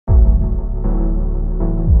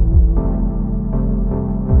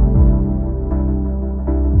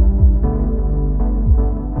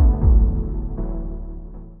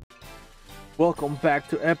Welcome back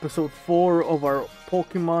to episode 4 of our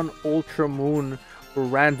Pokemon Ultra Moon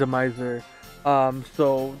Randomizer.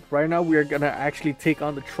 So right now we are gonna actually take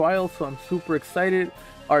on the trial, so I'm super excited.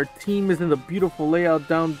 Our team is in the beautiful layout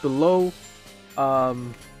down below.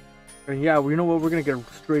 And yeah, you know what, we're gonna get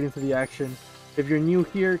straight into the action. If you're new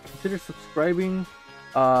here, consider subscribing.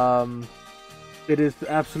 It is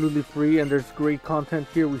absolutely free and there's great content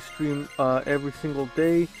here. We stream every single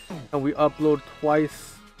day and we upload twice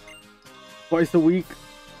a week.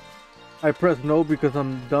 I press no because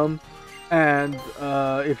I'm dumb. And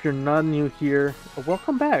if you're not new here,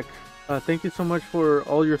 welcome back. Thank you so much for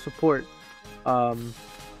all your support. Yeah,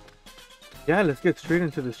 let's get straight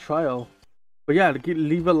into this trial. But yeah,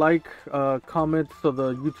 leave a like, comment so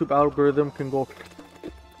the YouTube algorithm can go,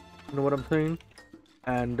 you know what I'm saying?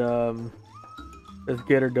 And let's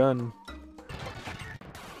get her done.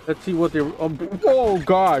 Let's see what they oh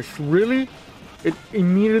gosh, really? It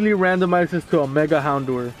immediately randomizes to a Mega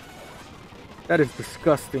Houndour. That is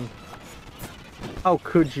disgusting. How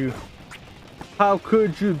could you? How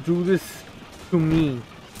could you do this to me?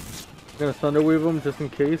 I'm gonna Thunder Wave him just in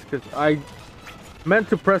case, because I meant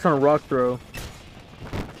to press on Rock Throw.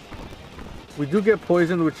 We do get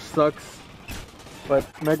poisoned, which sucks, but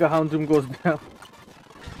Mega Houndour goes down.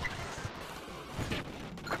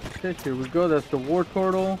 Okay, here we go. That's the War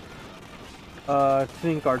Turtle. I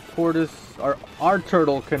think our tortoise, our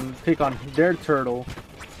turtle can take on their turtle.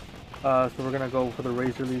 So we're gonna go for the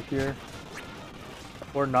Razor Leaf here,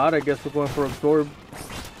 or not. I guess we're going for Absorb.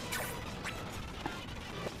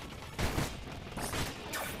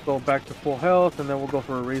 Go back to full health, and then we'll go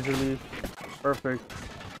for a Razor Leaf. Perfect.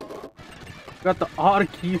 Got the odd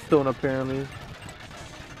Keystone apparently.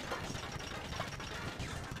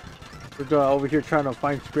 We're over here trying to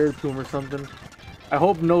find Spiritomb or something. I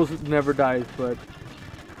hope Nose never dies, but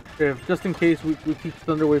if just in case we teach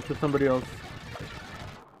Thunder Wave to somebody else.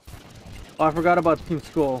 Oh, I forgot about Team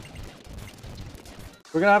Skull.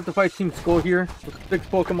 We're gonna have to fight Team Skull here with 6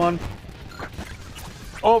 Pokemon.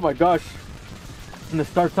 Oh my gosh. And it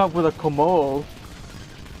starts off with a Komodo.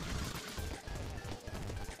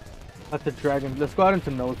 That's a dragon. Let's go out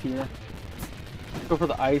into Nose here. Let's go for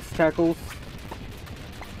the ice tackles.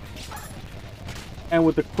 And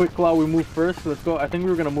with the Quick Claw, we move first. So let's go. I think we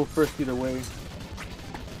were gonna move first either way.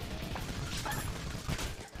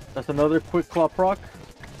 That's another Quick Claw proc.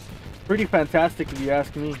 Pretty fantastic if you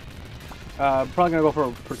ask me. Probably gonna go for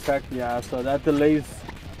a Protect. Yeah, so that delays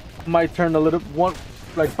my turn a little.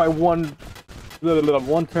 By one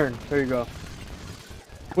turn. There you go.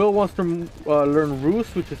 Will wants to learn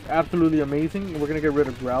Roost, which is absolutely amazing. We're gonna get rid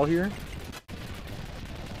of Growl here.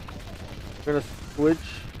 We're gonna switch.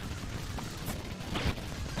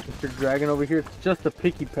 Mr. Dragon over here. It's just a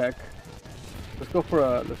picky peck. Let's go for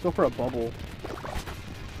a bubble.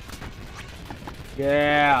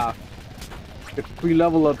 Yeah. Get free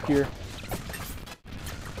level up here.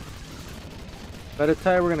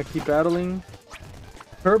 Meditite, we're gonna keep battling.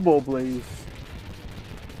 Turbo Blaze.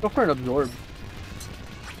 Go for an Absorb.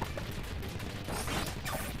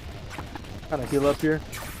 Kind of heal up here.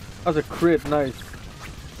 That was a crit, nice.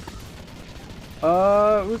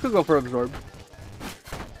 We could go for Absorb.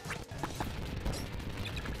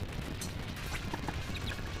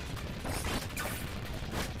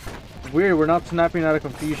 Weird, we're not snapping out of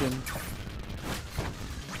confusion.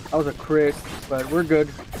 That was a crit, but we're good.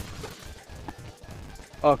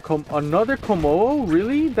 Another Komodo?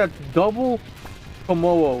 Really? That's double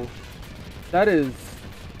Komodo. That is...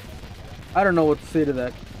 I don't know what to say to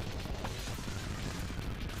that.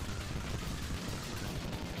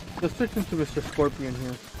 Let's switch into Mr. Scorpion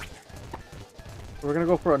here. We're gonna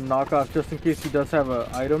go for a knockoff just in case he does have an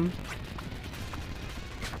item.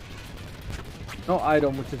 No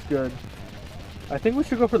item, which is good. I think we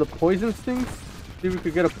should go for the Poison Stings. See if we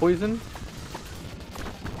could get a poison.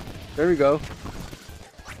 There we go.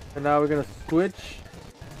 And now we're gonna switch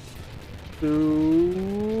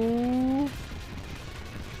to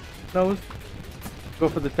Nose. Go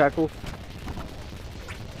for the tackles.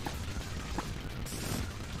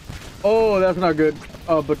 Oh, that's not good.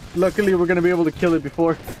 Oh, but luckily we're gonna be able to kill it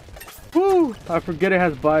before. Woo! I forget it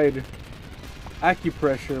has Bide.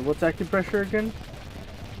 Acupressure. What's Acupressure again?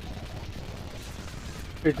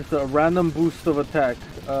 It's just a random boost of attack.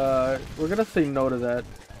 We're gonna say no to that.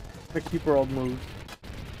 I'm gonna keep our old moves.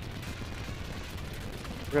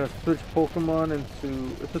 We're gonna switch Pokemon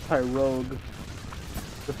into... It's a Tyrogue.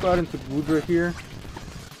 Let's go out into Goodra here.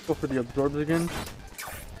 Go for the Absorbs again.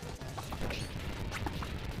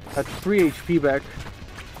 That's 3 HP back.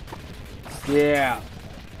 Yeah.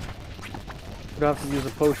 We don't have to use a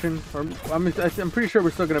potion. Or, I'm pretty sure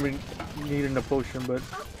we're still gonna be needing a potion, but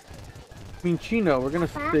Minchino, we're gonna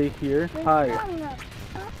stay here. Hi.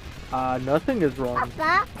 Nothing is wrong.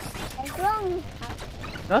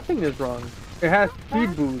 Nothing is wrong. It has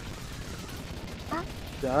speed boost.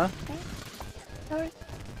 Yeah?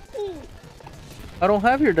 I don't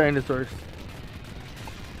have your dinosaurs.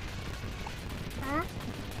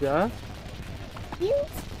 Yeah?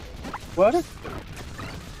 What?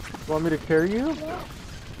 Want me to carry you?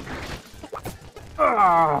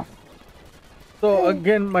 Ah! So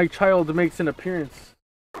again, my child makes an appearance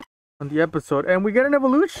on the episode, and we get an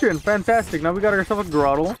evolution. Fantastic! Now we got ourselves a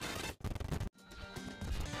Grottle.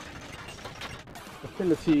 Okay,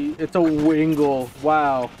 let's see. It's a Wingull.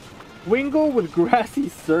 Wow, Wingull with Grassy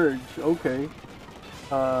Surge. Okay.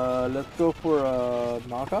 Let's go for a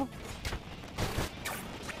knockoff.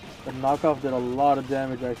 The knockoff did a lot of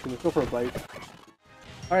damage actually. Let's go for a bite.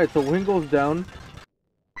 Alright, so Wingull's down.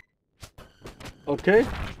 Okay.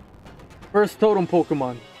 First totem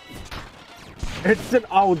Pokemon. It's an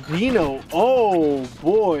Audino. Oh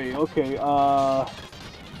boy. Okay,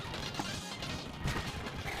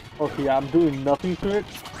 okay, I'm doing nothing to it.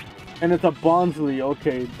 And it's a Bonsly.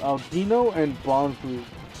 Okay, Audino and Bonsly.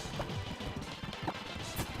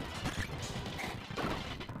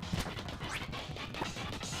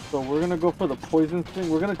 So we're gonna go for the poison thing.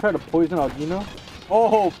 We're gonna try to poison Audino.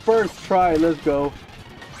 Oh, first try. Let's go.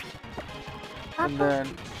 And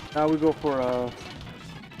then now we go for a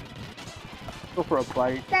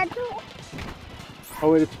bite.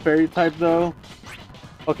 Oh wait, it's fairy type though.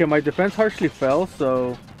 Okay, my defense harshly fell,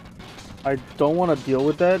 so I don't want to deal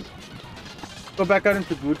with that. Go back out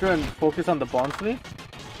into Gudra and focus on the Bonsly.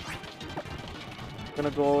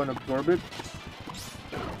 Gonna go and absorb it.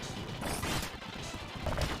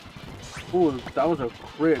 Ooh, that was a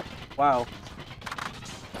crit. Wow.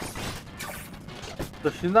 So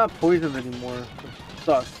she's not poisoned anymore. It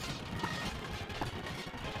sucks.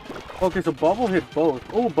 Okay, so Bubble hit both.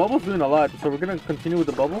 Oh, Bubble's doing a lot. So we're gonna continue with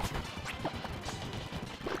the Bubble.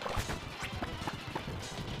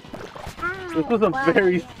 This was a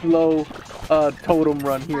very slow totem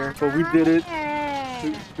run here, but we did it.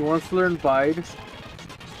 He wants to learn Bide,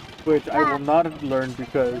 which I will not learn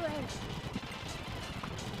because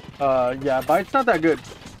yeah, Bide's not that good.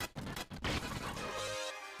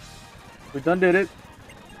 We done did it.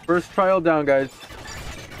 First trial down, guys.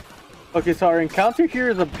 Okay, so our encounter here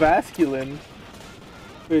is a Basculin,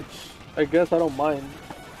 which I guess I don't mind.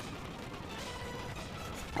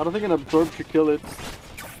 I don't think an Absorb should kill it.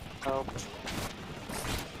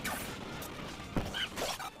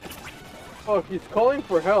 Oh, he's calling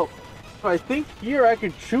for help. So I think here I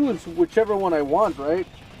can choose whichever one I want, right?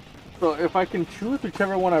 So if I can choose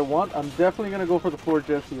whichever one I want, I'm definitely gonna go for the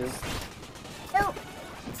Florges here.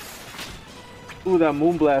 Ooh, that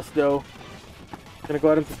Moonblast though. Gonna go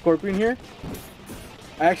out into Scorpion here.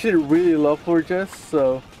 I actually really love Florges,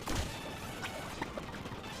 so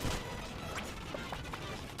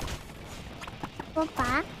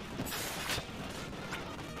Papa.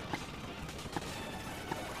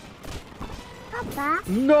 Papa.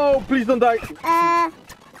 no, please don't die.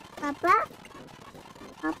 Papa.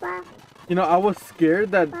 Papa. You know, I was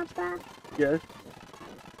scared that. Papa. Yes.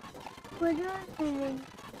 What are you doing?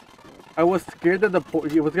 I was scared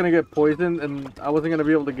that he was gonna get poisoned and I wasn't gonna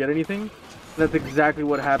be able to get anything. That's exactly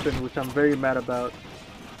what happened, which I'm very mad about.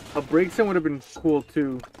 A Breaksin would have been cool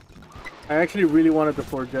too. I actually really wanted the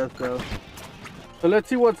Florges though. So let's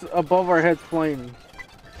see what's above our heads flying.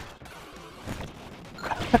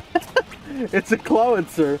 It's a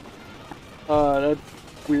Clawitzer. That's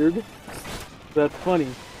weird. That's funny.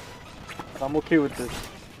 I'm okay with this.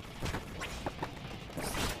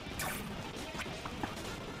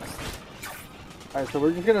 Alright, so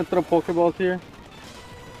we're just gonna throw Pokeballs here.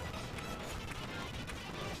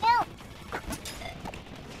 No.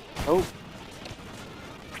 Oh.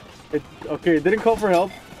 Okay, it didn't call for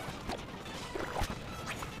help.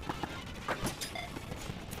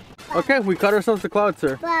 Okay, we caught ourselves the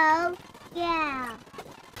Clawitzer. Well, yeah.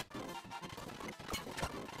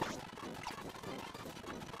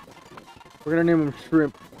 We're gonna name him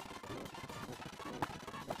Shrimp.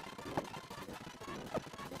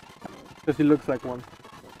 Because he looks like one.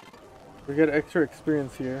 We get extra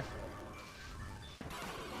experience here.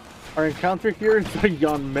 Our encounter here is a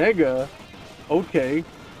Yanmega. Okay.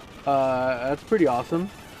 That's pretty awesome.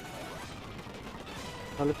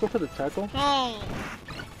 Now let's go for the tackle. Hey.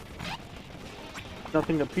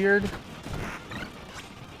 Nothing appeared.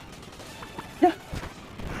 Yeah.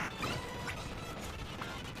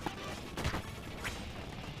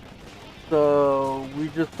 So we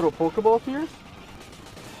just throw Pokeballs here.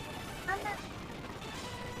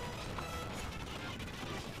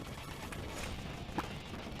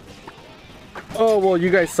 well, you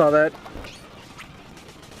guys saw that.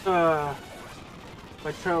 My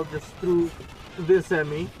child just threw this at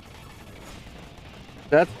me.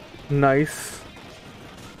 That's nice.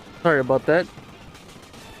 Sorry about that.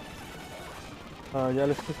 Yeah,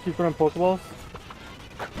 let's just keep it on Pokeballs.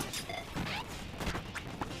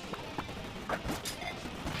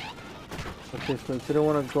 Okay, so I didn't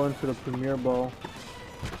want to go into the Premier Ball.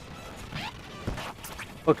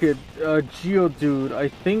 Okay, Geodude. I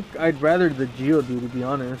think I'd rather the Geodude, to be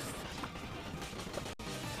honest.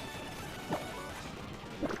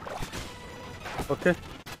 Okay.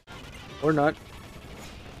 Or not.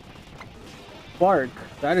 Spark.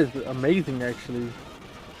 That is amazing, actually.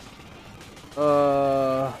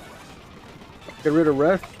 Get rid of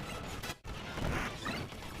Rest.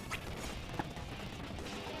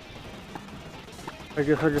 I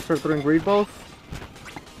guess I just start throwing Great Balls.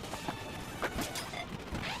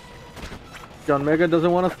 John Mega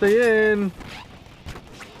doesn't want to stay in.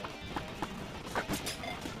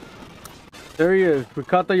 There he is. We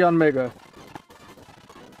caught the Yon Mega.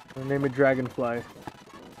 We'll name it Dragonfly.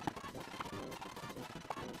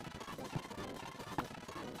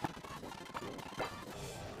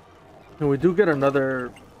 And we do get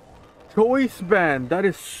another Choice Band. That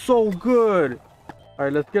is so good.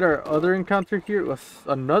 Alright, let's get our other encounter here.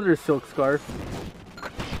 Another Silk Scarf.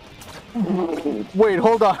 Wait,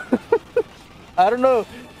 hold on. I don't know.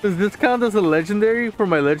 Does this count as a legendary for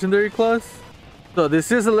my legendary class? So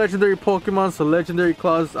this is a legendary Pokemon, so legendary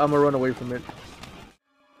class, I'm gonna run away from it.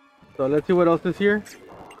 So let's see what else is here.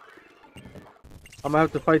 I'm gonna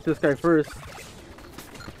have to fight this guy first.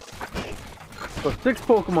 So 6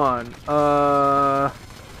 Pokemon.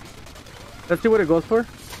 Let's see what it goes for.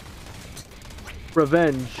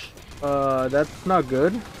 Revenge. That's not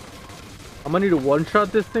good. I'm gonna need to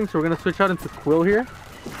one-shot this thing, so we're gonna switch out into Quill here.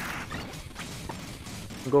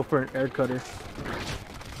 And go for an Air Cutter.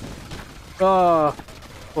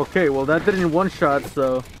 Okay, well that didn't one-shot,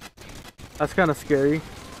 so that's kind of scary.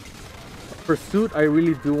 Pursuit, I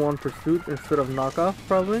really do want Pursuit instead of Knockoff,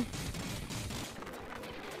 probably.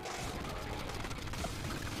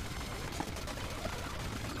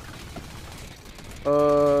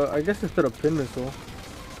 I guess instead of Pin Missile.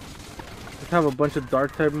 Let's have a bunch of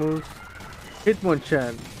Dark type moves.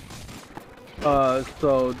 Hitmonchan.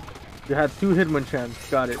 So you had 2 Hitmonchans.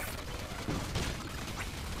 Got it.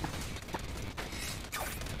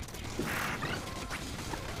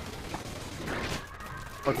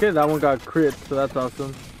 Okay, that one got crit, so that's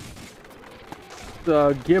awesome.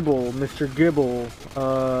 Gibble, Mr. Gibble.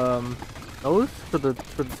 Nose for the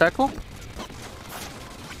tackle.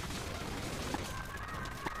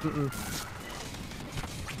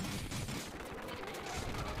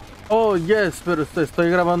 Oh yes, pero estoy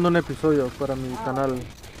grabando un episodio para mi canal.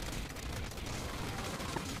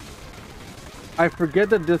 I forget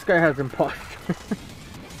that this guy has imposter.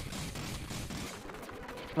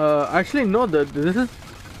 Actually no, this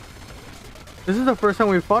is the first time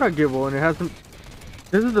we fought a Gibble, and it hasn't.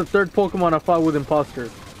 This is the 3rd Pokemon I fought with imposter,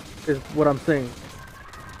 is what I'm saying.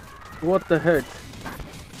 What the heck?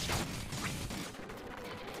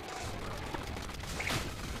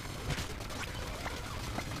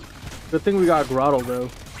 Good thing we got Grottle though.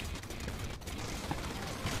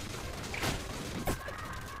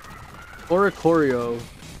 Oricorio.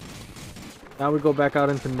 Now we go back out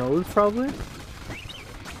into Nose probably. We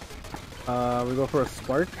go for a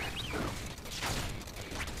Spark.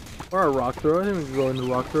 Or a Rock Throw. I think we can go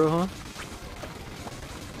into Rock Throw, huh?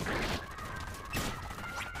 I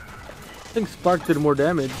think Spark did more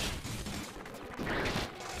damage.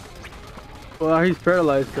 Well, he's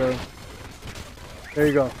paralyzed, so there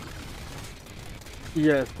you go.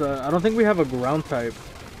 Yes, I don't think we have a ground type.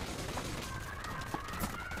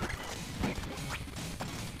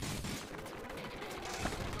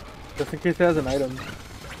 Just in case it has an item.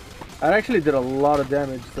 That actually did a lot of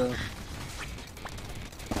damage, so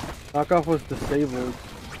Knockoff was disabled.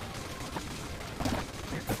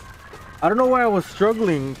 I don't know why I was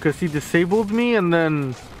struggling, because he disabled me, and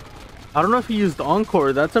then I don't know if he used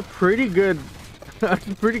Encore. That's a pretty good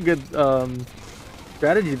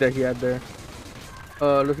strategy that he had there.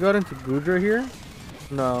 Let's go into Goodra here.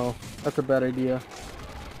 No, that's a bad idea.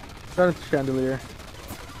 Let's go into Chandelier.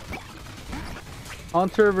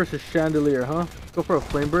 Haunter versus Chandelier, huh? Let's go for a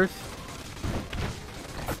Flame Burst.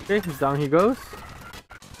 Okay, down he goes.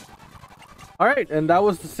 Alright, and that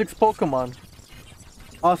was the 6 Pokemon.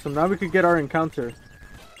 Awesome, now we could get our encounter.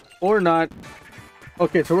 Or not.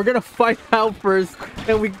 Okay, so we're gonna fight out first,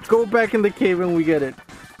 and we go back in the cave and we get it.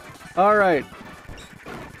 Alright.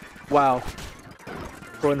 Wow.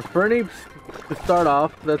 So Infernape to start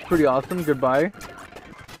off, that's pretty awesome. Goodbye.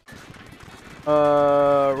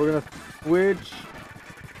 We're gonna switch.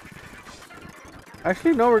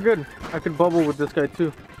 Actually, no, we're good. I could bubble with this guy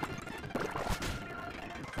too.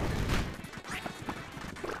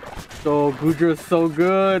 So Gudra is so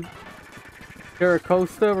good.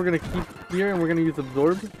 Terracosta, we're gonna keep here and we're gonna use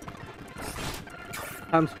Absorb.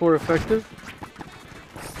 Times 4 effective.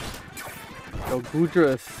 So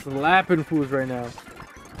Gudra is slapping fools right now.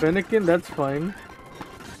 Fennekin, that's fine.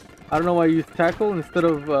 I don't know why I used Tackle instead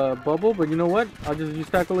of Bubble, but you know what? I'll just use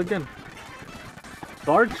Tackle again.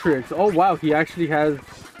 Guard Tricks. Oh wow, he actually has...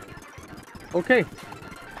 Okay.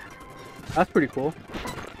 That's pretty cool.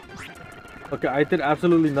 Okay, I did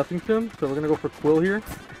absolutely nothing to him, so we're gonna go for Quill here.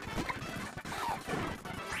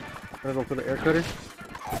 Gonna go for the Air Cutter.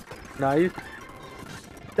 Nice.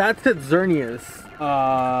 That's it, Xerneas.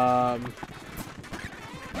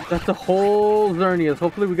 That's a whole Xerneas.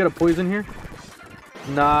 Hopefully we get a poison here.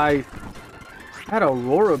 Nice. I had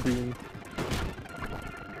Aurora Beam.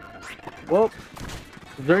 Well,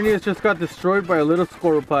 Xerneas just got destroyed by a little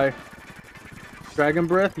Scoropie. Dragon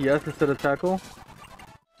Breath, yes, instead of Tackle.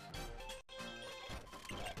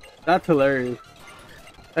 That's hilarious.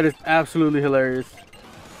 That is absolutely hilarious.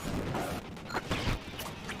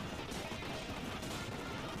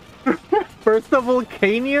 First of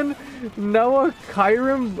Volcanion, now a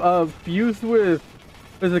Kyurem fused with...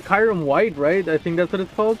 Is it Kyurem White, right? I think that's what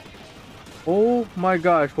it's called. Oh my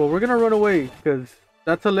gosh. Well, we're gonna run away because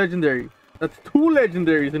that's a legendary. That's 2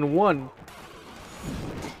 legendaries in 1.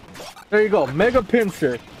 There you go. Mega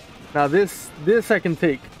Pinsir. Now this I can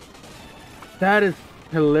take. That is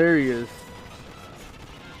hilarious.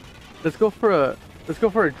 Let's go for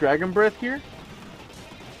a Dragon Breath here.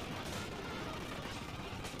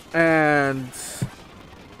 And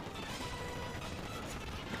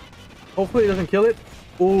hopefully it doesn't kill it.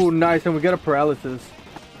 Oh, nice, and we get a paralysis.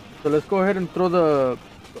 So let's go ahead and throw the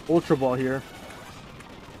Ultra Ball here.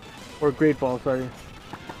 Or Great Ball, sorry.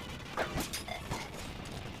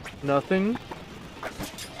 Nothing.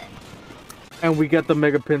 And we get the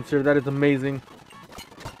Mega Pinsir. That is amazing.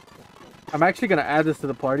 I'm actually going to add this to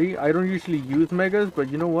the party. I don't usually use Megas, but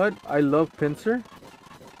you know what? I love Pinsir.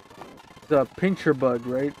 It's a Pincher bug,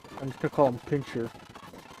 right? I'm just going to call him Pincher.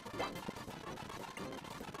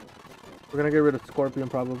 We're going to get rid of Scorpion,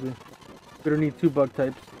 probably. We don't need 2 bug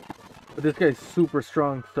types. But this guy's super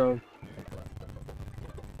strong, so...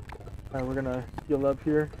 Alright, we're going to heal up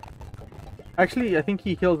here. Actually, I think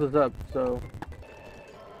he heals us up, so...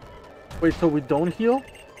 Wait, so we don't heal?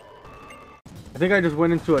 I think I just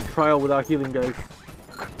went into a trial without healing, guys.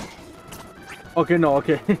 Okay, no,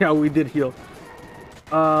 okay. Yeah, we did heal.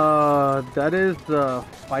 That is the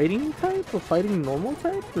fighting type? Or fighting normal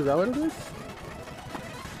type? Is that what it is?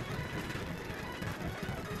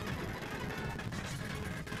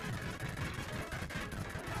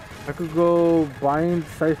 I could go bind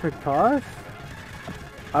Seismic Toss.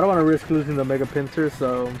 I don't want to risk losing the Mega Pinsir,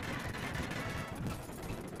 so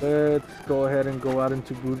let's go ahead and go out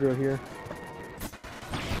into Gudra here.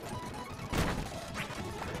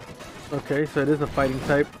 Okay, so it is a fighting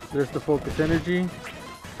type. There's the Focus Energy.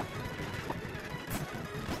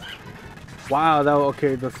 Wow, that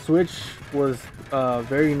okay. The switch was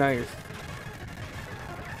very nice.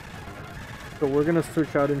 So we're gonna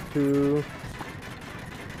switch out into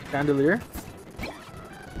Chandelier.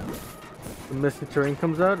 The Misty Terrain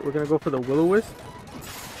comes out. We're gonna go for the Will-O-Wisp.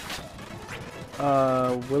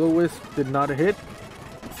 Will-O-Wisp did not hit.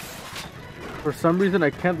 For some reason, I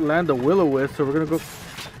can't land the Will-O-Wisp, so we're gonna go.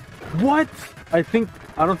 What? I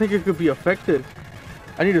don't think it could be affected.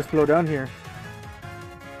 I need to slow down here.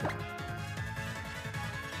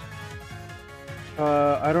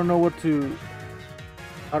 I don't know what to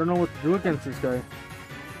do against this guy.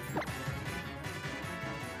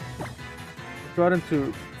 Let's go out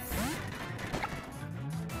into.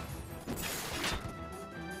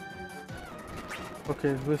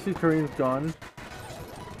 Okay, Misty Terrain's gone.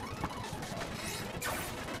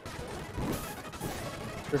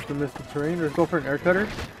 There's the Misty Terrain. Let's go for an Air Cutter.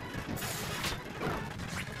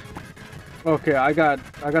 Okay, I got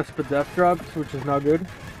Spadef drops, which is not good.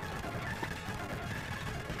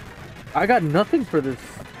 I got nothing for this.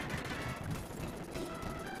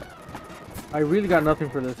 I really got nothing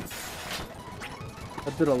for this.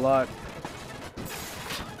 That did a lot.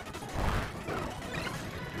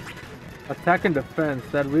 Attack and defense,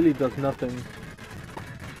 that really does nothing.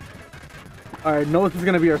 Alright, Nose is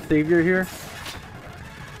gonna be our savior here.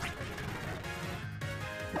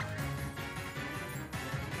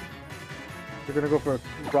 We're gonna go for a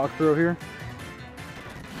rock throw here.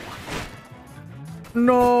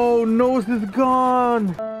 No, Nose is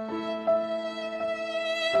gone.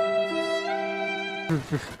 It's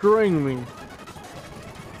destroying me.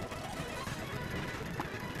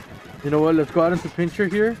 You know what? Let's go out into Pincher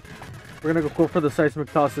here. We're gonna go for the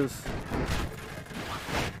seismic tosses.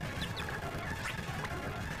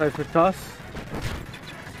 Seismic toss.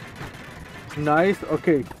 Nice.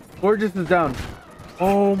 Okay. Gorgeous is down.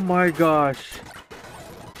 Oh my gosh.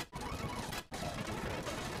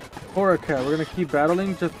 Horacat. We're gonna keep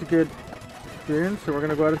battling just to get experience. So we're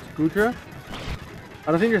gonna go out into Gudra.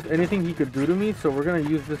 I don't think there's anything he could do to me, so we're gonna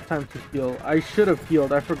use this time to heal. I should have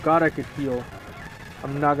healed. I forgot I could heal.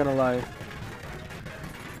 I'm not gonna lie.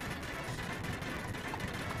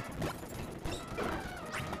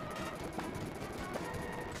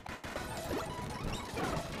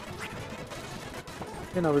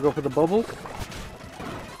 Okay, now we go for the bubbles.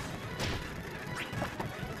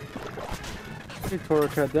 Okay,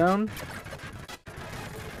 Torocat down.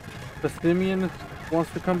 The Simian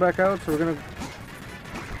wants to come back out, so we're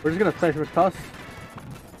just gonna seismic toss.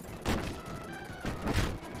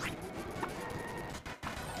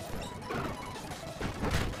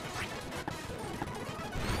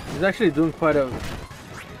 He's actually doing quite a...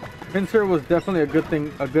 Pinsir was definitely a good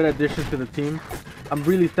thing, a good addition to the team. I'm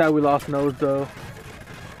really sad we lost Nose though.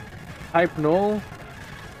 Hype Null.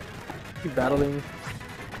 Keep battling.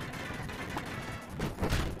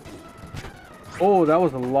 Oh, that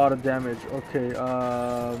was a lot of damage. Okay,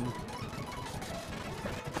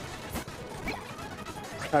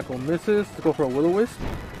 tackle misses. Let's go for a Will-O-Wisp.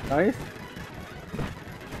 Nice.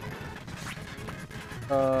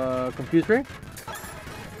 Confuse Ray.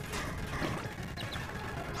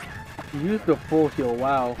 Use the full heal.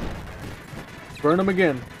 Wow. Burn him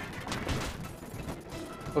again.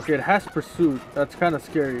 Okay, it has pursuit. That's kind of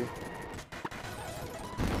scary.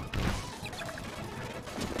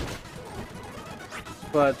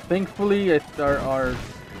 But thankfully, our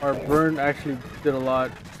burn actually did a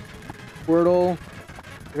lot. Squirtle.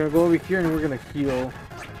 We're gonna go over here and we're gonna heal.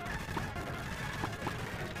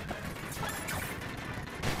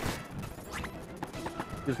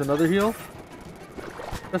 There's another heal.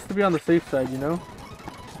 Just to be on the safe side, you know.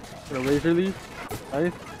 Gonna Razor Leaf.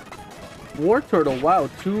 Nice. War Turtle. Wow,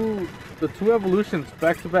 the two evolutions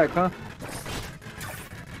back to back, huh?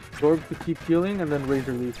 Absorb to keep healing and then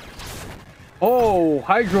Razor Leaf. Oh,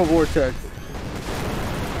 Hydro Vortex.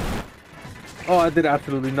 Oh, I did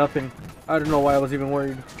absolutely nothing. I don't know why I was even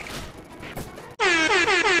worried.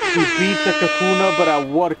 We beat the Kakuna, but at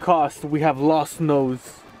what cost? We have lost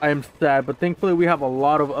Nose. I am sad, but thankfully we have a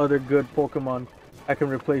lot of other good Pokemon that can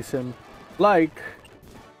replace him. Like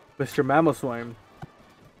Mr. Mamoswine.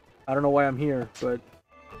 I don't know why I'm here, but...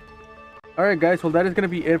 Alright guys, well that is going to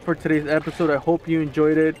be it for today's episode. I hope you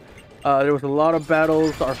enjoyed it. There was a lot of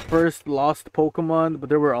battles, our first lost Pokemon, but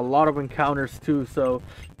there were a lot of encounters too, so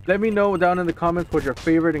let me know down in the comments what your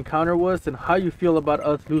favorite encounter was and how you feel about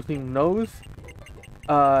us losing Nose.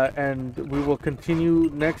 And we will continue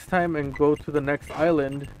next time and go to the next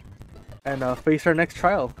island and face our next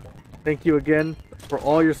trial. Thank you again for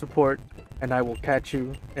all your support, and I will catch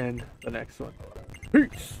you in the next one.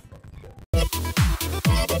 Peace!